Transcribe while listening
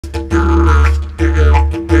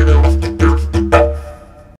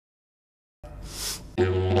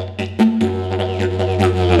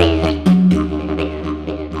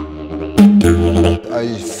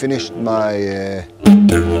finished my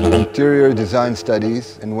interior design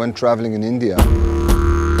studies and went traveling in India.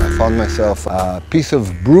 I found myself a piece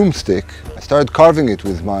of broomstick. I started carving it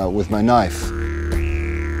with my knife.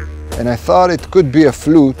 And I thought it could be a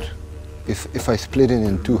flute if I split it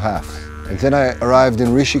in two halves. And then I arrived in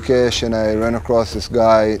Rishikesh and I ran across this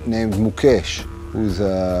guy named Mukesh, who's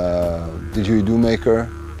a didgeridoo maker.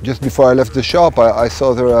 Just before I left the shop, I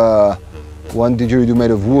saw there one didgeridoo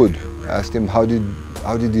made of wood. I asked him, how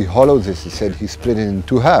did he hollow this? He said he split it in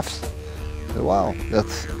two halves. I said, wow,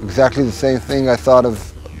 that's exactly the same thing I thought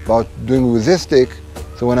about doing with this stick.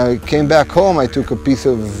 So when I came back home, I took a piece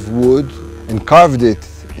of wood and carved it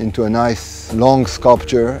into a nice long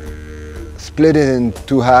sculpture, split it in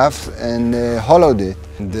two halves and hollowed it.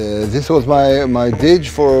 And, this was my didge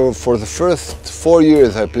for the first 4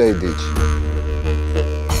 years I played didge.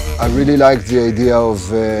 I really liked the idea of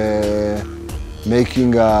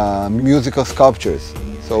making musical sculptures.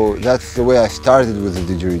 So that's the way I started with the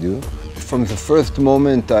didgeridoo. From the first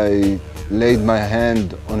moment I laid my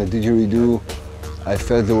hand on a didgeridoo, I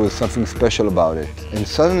felt there was something special about it. And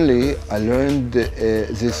suddenly I learned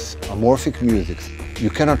this amorphic music. You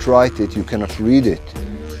cannot write it, you cannot read it.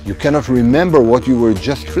 You cannot remember what you were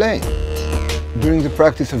just playing. During the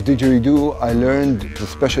practice of didgeridoo, I learned the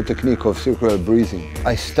special technique of circular breathing.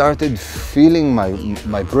 I started feeling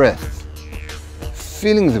my breath,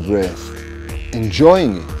 feeling the breath,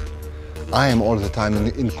 enjoying it. I am all the time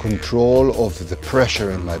in control of the pressure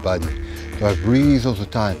in my body. So I breathe all the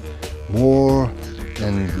time, more,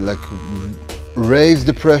 and like raise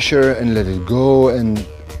the pressure and let it go, and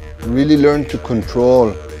really learn to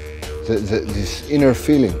control this inner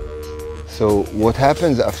feeling. So what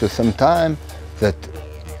happens after some time, that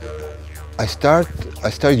I start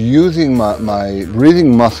using my breathing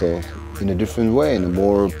muscles in a different way, in a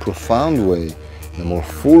more profound way, in a more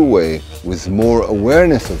full way, with more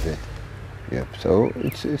awareness of it. Yep, so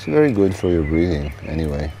it's very good for your breathing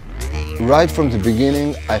anyway. Right from the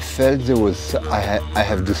beginning, I felt I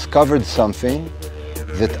have discovered something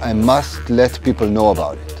that I must let people know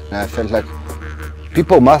about it. And I felt like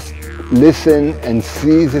people must listen and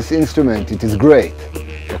see this instrument. It is great.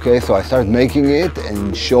 Okay, so I started making it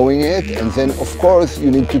and showing it, and then of course you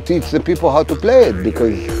need to teach the people how to play it,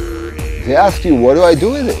 because they ask you, what do I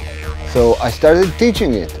do with it? So I started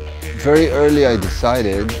teaching it. Very early I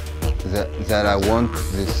decided that I want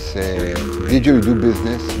this didgeridoo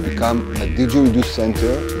business to become a didgeridoo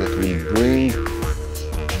center that will bring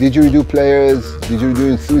didgeridoo players, didgeridoo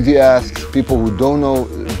enthusiasts, people who don't know,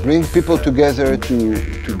 bring people together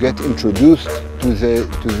to get introduced to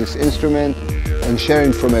this instrument and share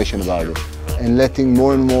information about it, and letting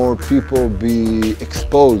more and more people be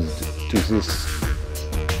exposed to this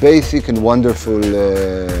basic and wonderful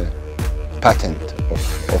patent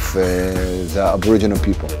of the Aboriginal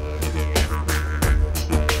people.